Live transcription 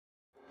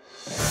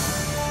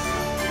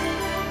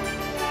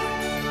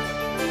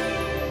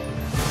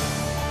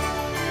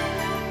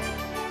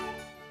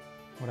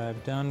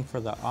I've done for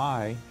the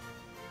eye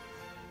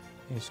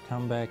is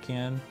come back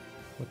in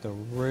with a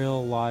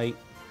real light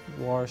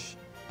wash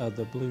of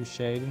the blue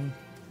shading.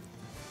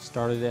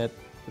 Started at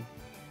the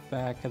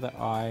back of the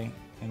eye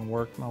and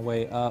worked my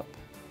way up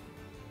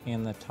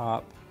in the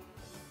top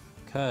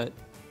cut,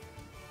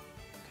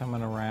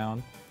 coming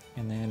around,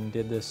 and then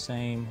did the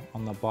same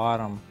on the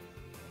bottom,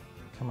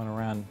 coming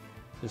around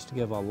just to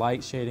give a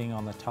light shading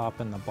on the top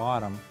and the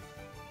bottom,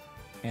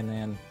 and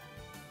then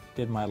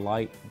did my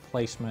light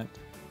placement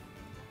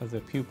of the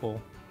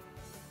pupil,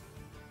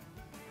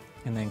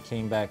 and then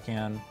came back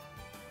in.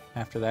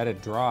 After that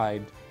had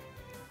dried,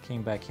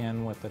 came back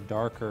in with a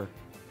darker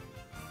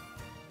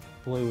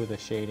blue of the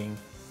shading,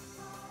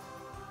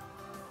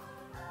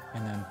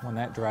 and then when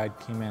that dried,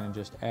 came in and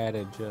just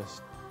added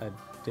just a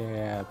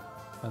dab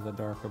of the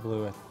darker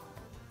blue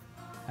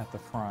at the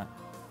front.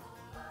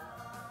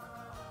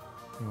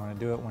 You want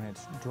to do it when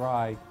it's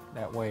dry,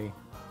 that way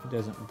it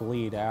doesn't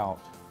bleed out,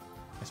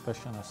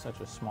 especially in such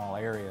a small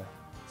area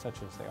such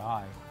as the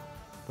eye,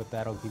 but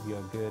that'll give you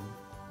a good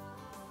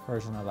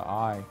version of the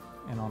eye.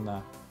 And on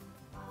the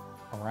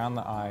around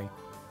the eye,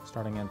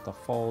 starting at the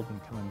fold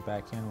and coming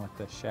back in with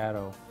the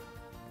shadow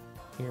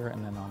here,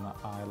 and then on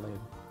the eyelid.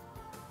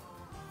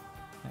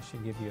 That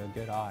should give you a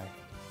good eye.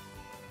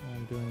 What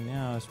I'm doing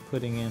now is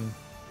putting in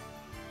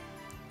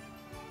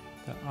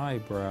the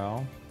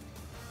eyebrow.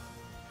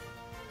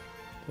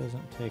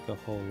 Doesn't take a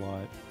whole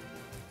lot.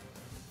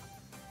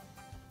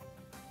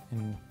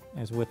 And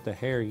as with the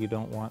hair, you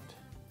don't want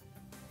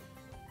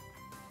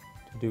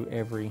to do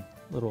every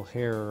little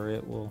hair or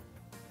it will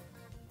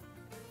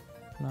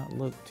not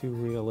look too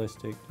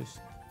realistic. Just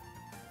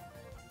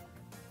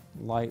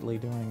lightly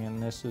doing it.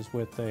 And this is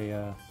with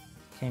a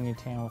canyon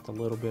tan with a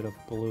little bit of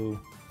blue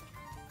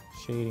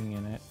shading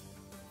in it.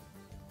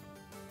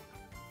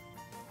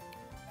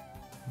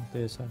 Like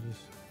this, I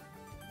just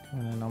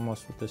went in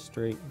almost with the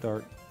straight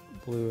dark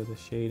blue of the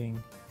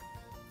shading.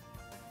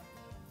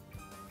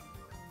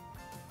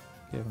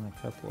 Giving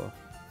a couple of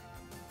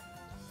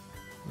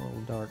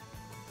little dark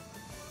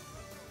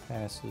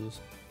passes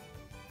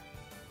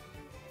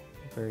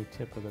at the very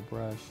tip of the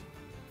brush,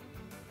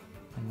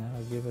 and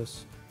that'll give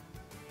us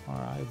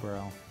our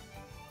eyebrow.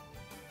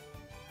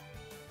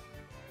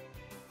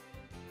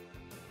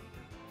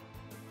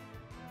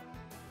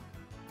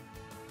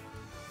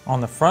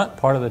 On the front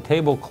part of the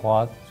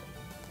tablecloth,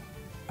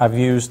 I've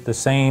used the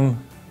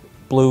same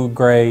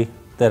blue-gray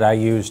that I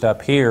used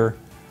up here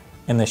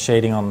in the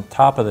shading on the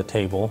top of the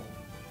table.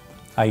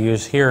 I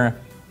use here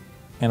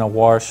in a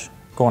wash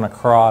going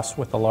across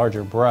with a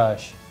larger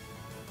brush,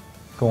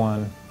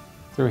 going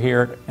through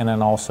here, and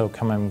then also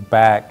coming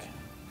back,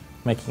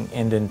 making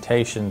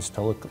indentations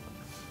to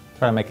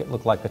try to make it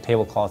look like the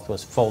tablecloth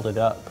was folded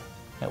up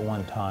at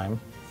one time.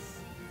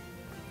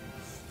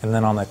 And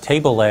then on the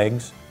table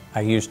legs,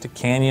 I used a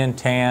canyon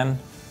tan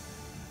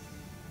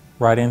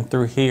right in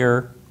through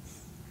here,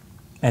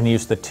 and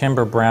used the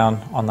timber brown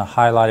on the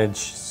highlighted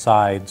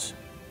sides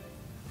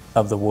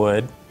of the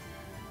wood.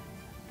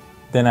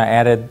 Then I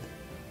added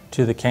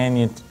to the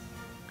canyon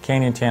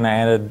tan, I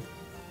added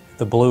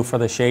the blue for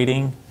the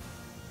shading,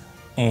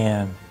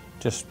 and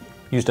just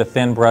used a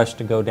thin brush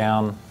to go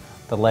down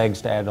the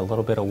legs to add a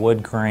little bit of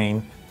wood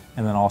grain,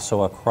 and then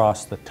also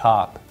across the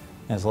top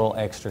as a little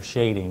extra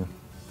shading.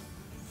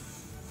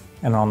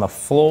 And on the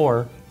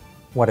floor,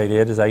 what I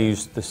did is I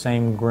used the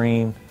same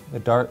green, the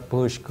dark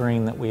bluish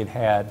green that we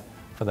had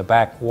for the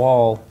back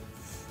wall.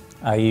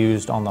 I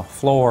used on the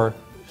floor,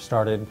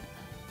 started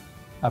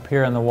up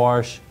here in the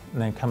wash,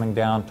 and then coming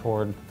down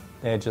toward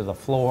the edge of the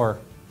floor,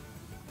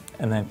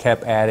 and then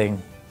kept adding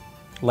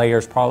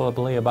layers,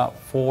 probably about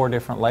 4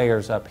 different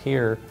layers up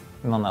here.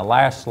 And on the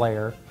last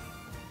layer,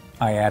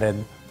 I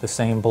added the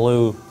same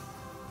blue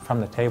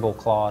from the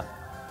tablecloth,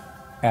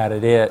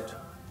 added it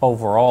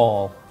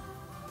overall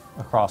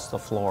across the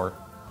floor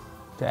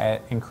to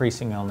add,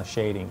 increasing on the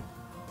shading.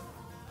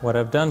 What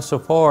I've done so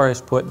far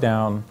is put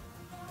down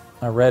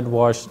a red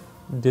wash,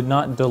 did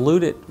not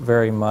dilute it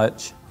very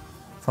much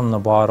from the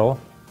bottle,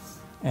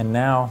 and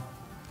now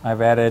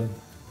I've added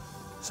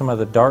some of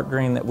the dark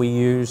green that we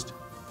used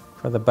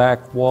for the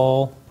back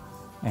wall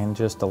and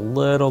just a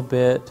little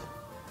bit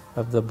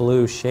of the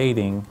blue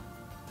shading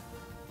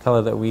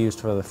color that we used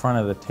for the front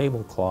of the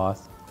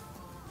tablecloth.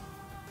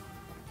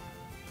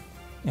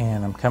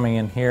 And I'm coming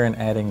in here and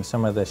adding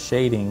some of the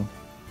shading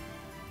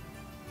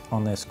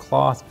on this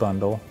cloth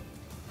bundle.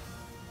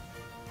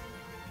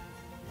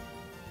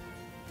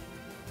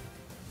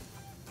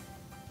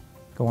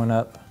 Going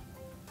up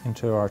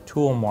into our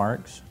tool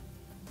marks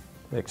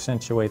to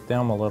accentuate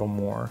them a little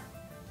more.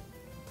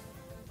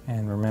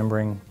 And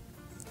remembering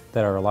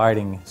that our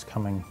lighting is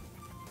coming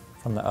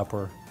from the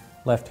upper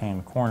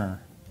left-hand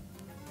corner.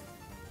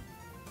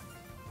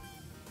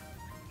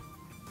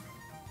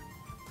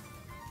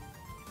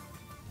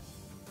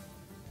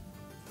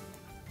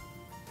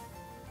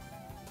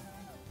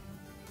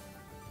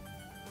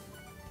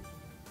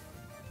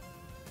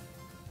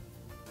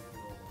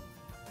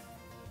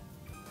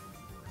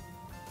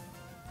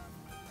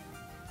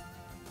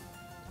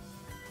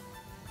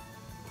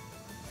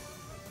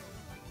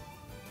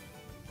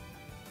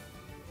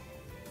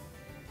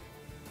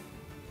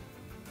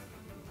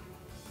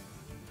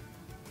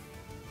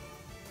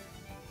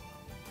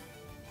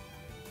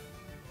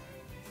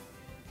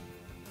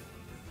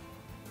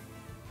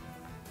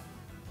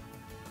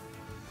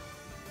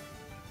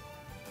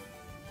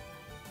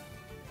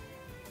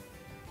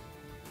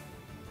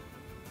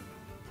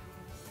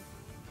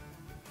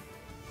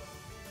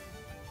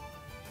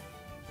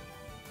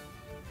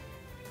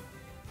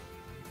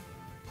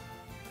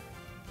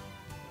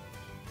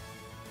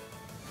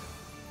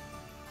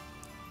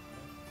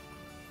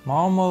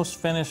 almost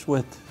finished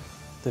with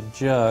the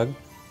jug,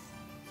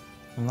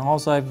 and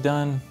all I've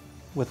done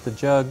with the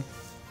jug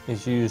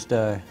is used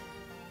a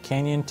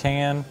Canyon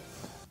tan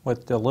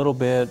with a little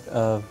bit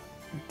of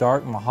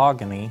dark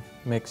mahogany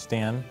mixed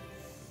in.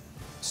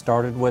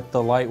 Started with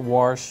the light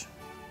wash,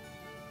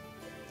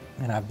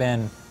 and I've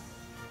been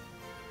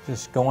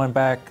just going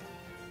back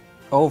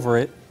over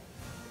it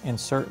in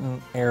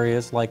certain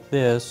areas like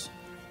this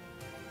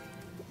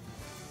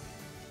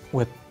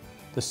with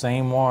the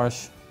same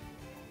wash.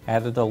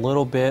 Added a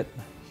little bit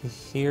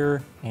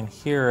here and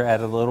here,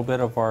 added a little bit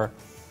of our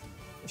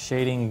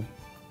shading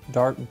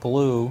dark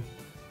blue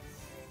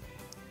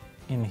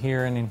in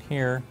here and in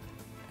here,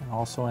 and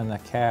also in the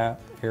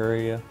cap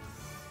area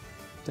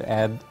to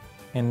add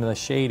into the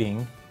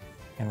shading.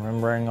 And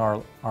remembering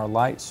our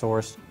light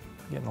source,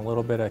 getting a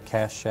little bit of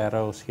cast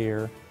shadows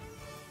here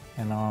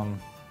and on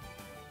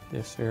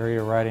this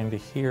area right into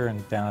here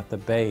and down at the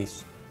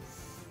base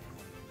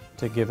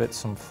to give it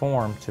some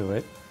form to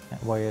it.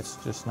 That way it's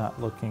just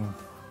not looking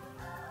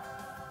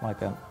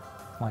like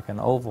an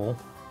oval.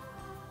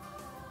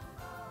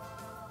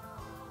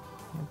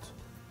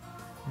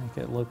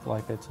 Make it look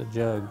like it's a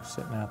jug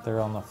sitting out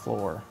there on the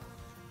floor.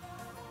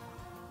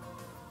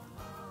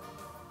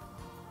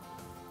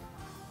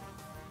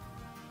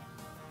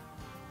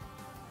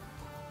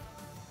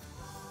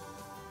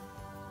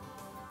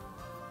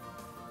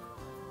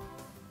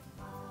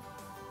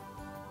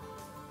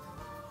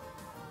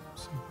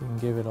 See if we can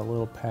give it a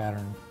little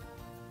pattern.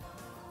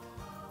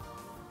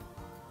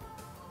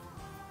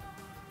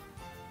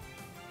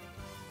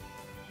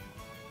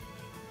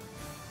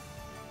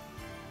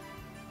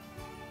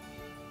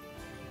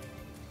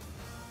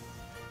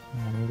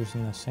 I'm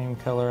using the same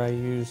color I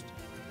used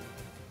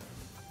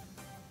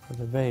for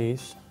the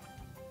vase,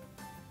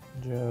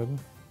 jug.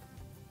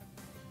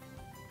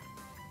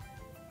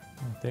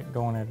 With it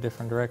going in a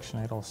different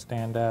direction, it'll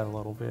stand out a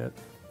little bit.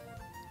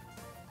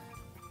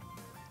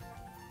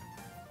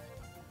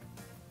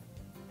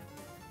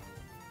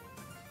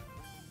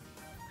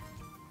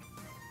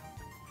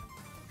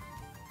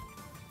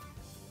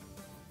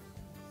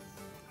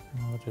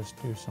 And I'll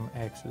just do some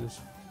X's.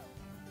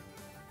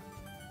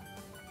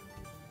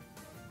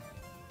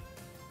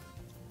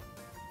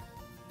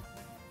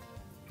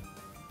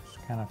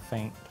 Kind of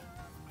faint.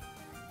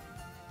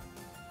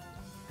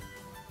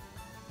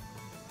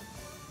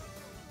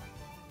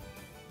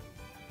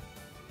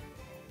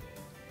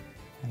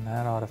 And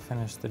that ought to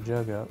finish the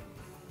jug up.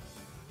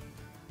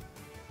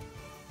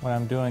 What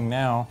I'm doing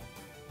now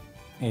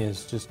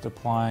is just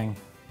applying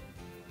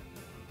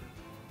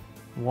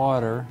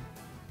water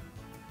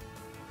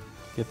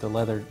to get the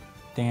leather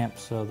damp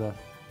so the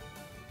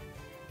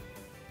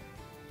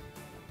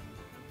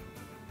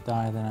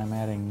dye that I'm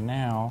adding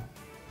now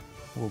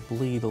will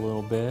bleed a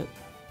little bit.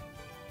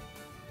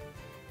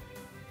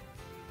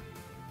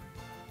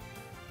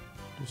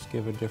 Just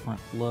give a different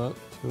look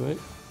to it.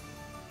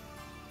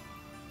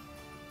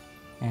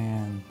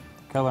 And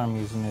the color I'm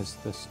using is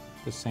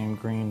the same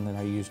green that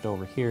I used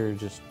over here,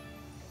 just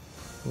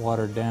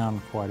watered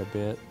down quite a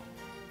bit.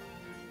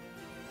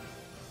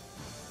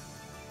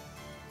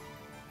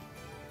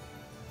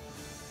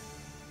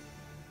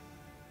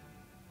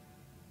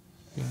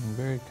 Being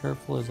very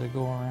careful as I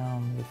go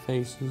around the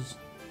faces.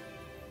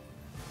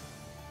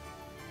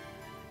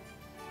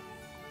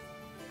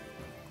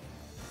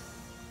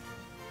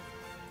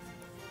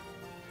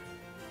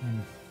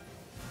 And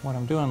what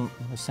I'm doing,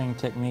 the same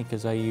technique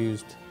as I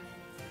used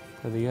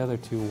for the other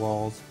two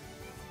walls.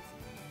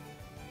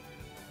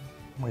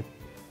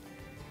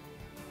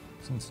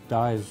 Since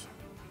dye is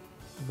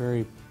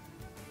the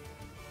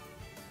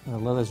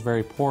leather is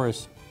very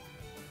porous,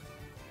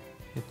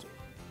 it's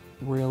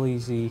real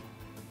easy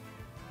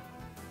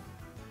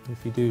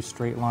if you do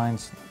straight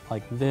lines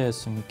like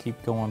this and you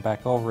keep going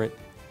back over it,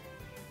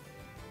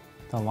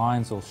 the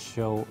lines will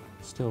still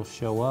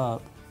show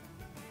up.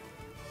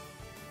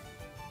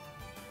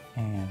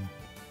 And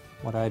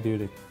what I do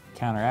to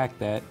counteract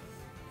that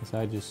is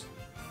I just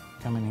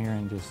come in here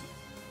and just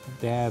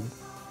dab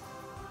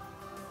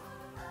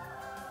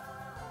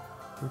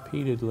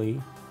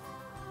repeatedly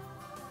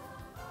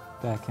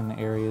back in the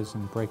areas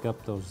and break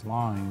up those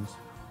lines.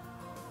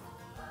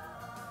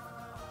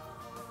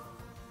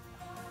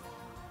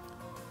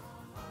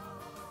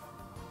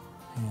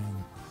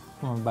 And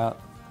from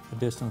about a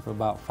distance of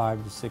about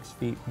 5 to 6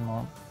 feet,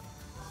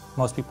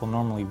 most people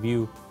normally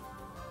view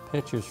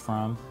pictures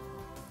from,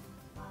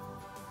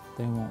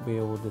 they won't be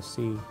able to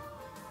see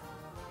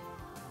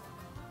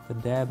the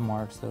dab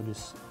marks. They'll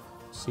just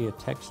see a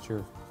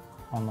texture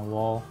on the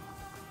wall.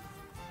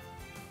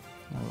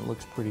 And it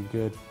looks pretty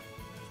good,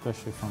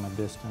 especially from a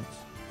distance.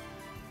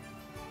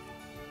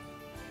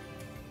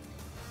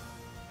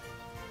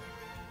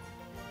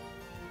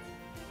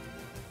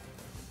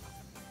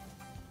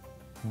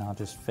 And I'll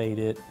just fade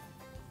it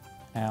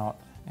out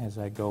as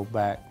I go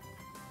back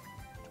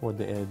toward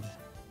the edge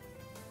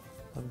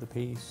of the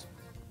piece.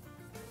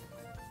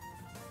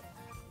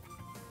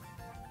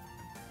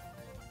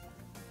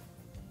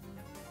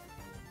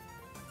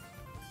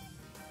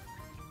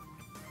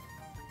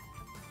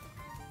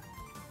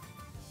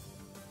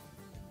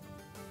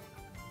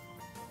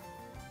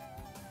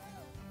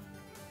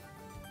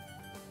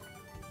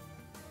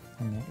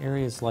 In the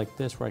areas like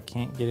this where I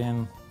can't get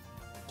in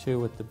to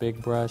with the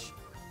big brush,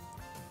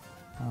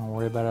 I don't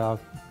worry about it. I'll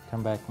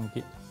come back and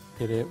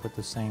get it with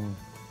the same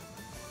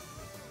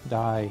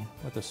dye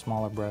with a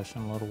smaller brush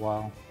in a little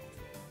while.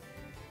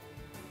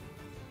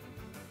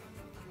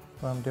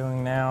 What I'm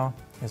doing now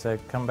is I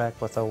come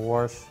back with a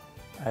wash.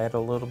 I add a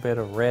little bit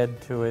of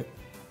red to it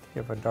to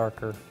give a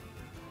darker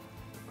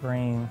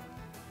green,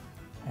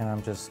 and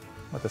I'm just,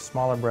 with a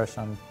smaller brush,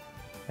 I'm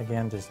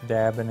again just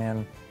dabbing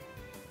in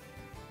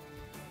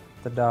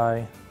the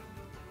dye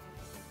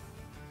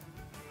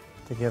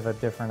to give a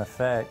different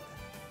effect.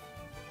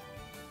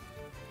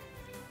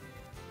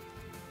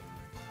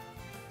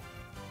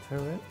 To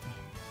it,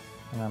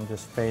 and I'm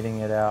just fading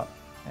it out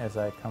as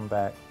I come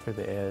back to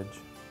the edge.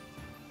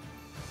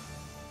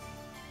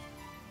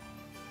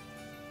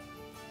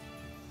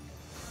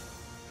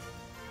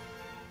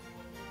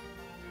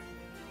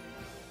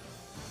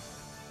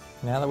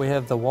 Now that we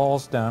have the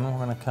walls done,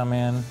 we're going to come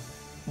in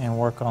and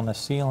work on the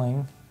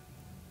ceiling.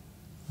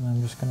 And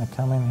I'm just going to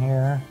come in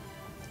here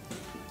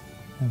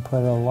and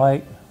put a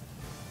light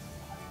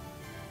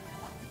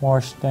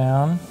wash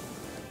down,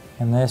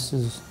 and this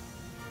is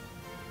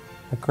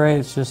the gray.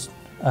 It's just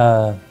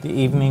the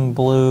evening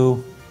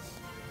blue,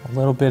 a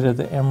little bit of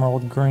the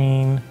emerald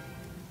green,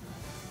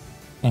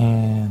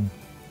 and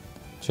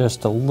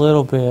just a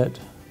little bit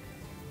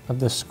of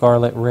the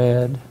scarlet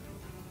red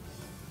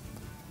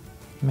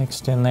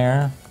mixed in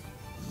there.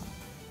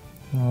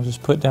 And we'll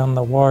just put down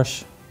the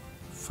wash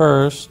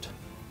first,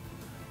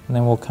 and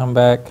then we'll come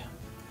back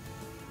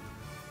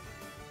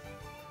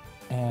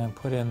and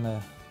put in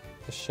the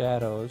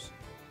shadows.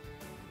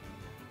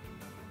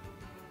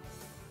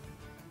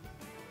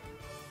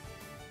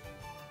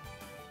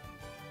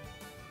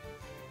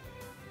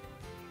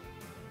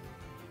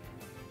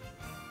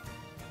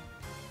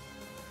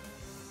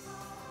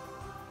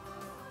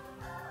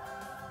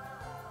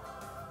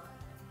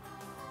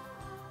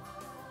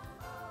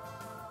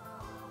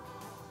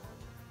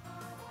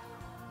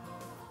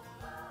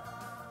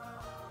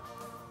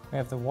 We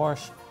have the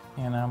wash,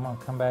 and I'm going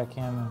to come back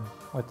in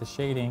with the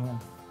shading. And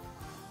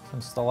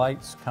since the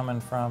light's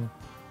coming from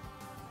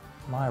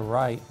my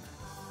right,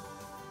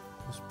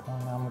 at this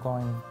point I'm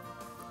going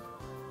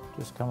to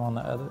just come on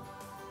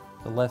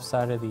the left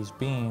side of these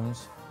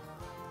beams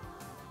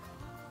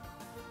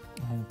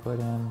and put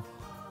in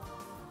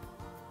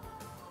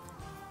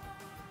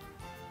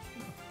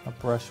a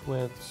brush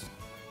width,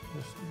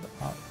 just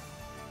about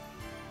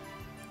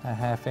a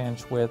 1/2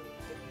 inch width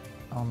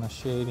on the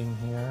shading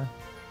here.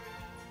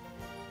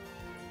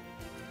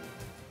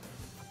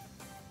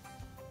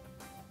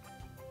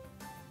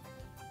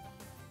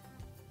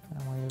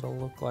 It'll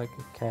look like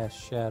a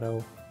cast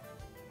shadow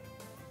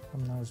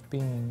from those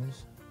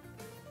beams.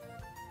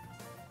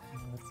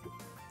 And with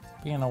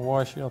being a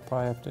wash, you'll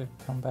probably have to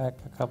come back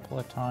a couple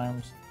of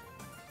times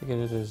to get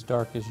it as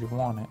dark as you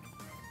want it.